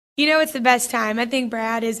You know, it's the best time. I think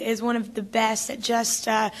Brad is one of the best at just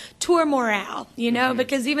tour morale, you know,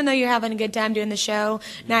 because even though you're having a good time doing the show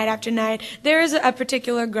night after night, there is a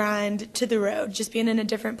particular grind to the road, just being in a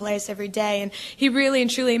different place every day. And he really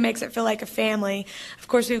and truly makes it feel like a family. Of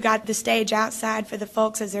course, we've got the stage outside for the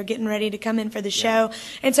folks as they're getting ready to come in for the show.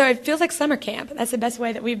 And so it feels like summer camp. That's the best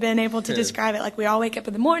way that we've been able to describe it. Like we all wake up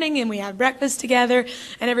in the morning and we have breakfast together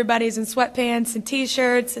and everybody's in sweatpants and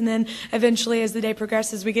T-shirts. And then eventually as the day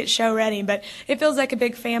progresses, we get show ready. But it feels like a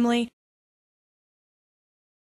big family.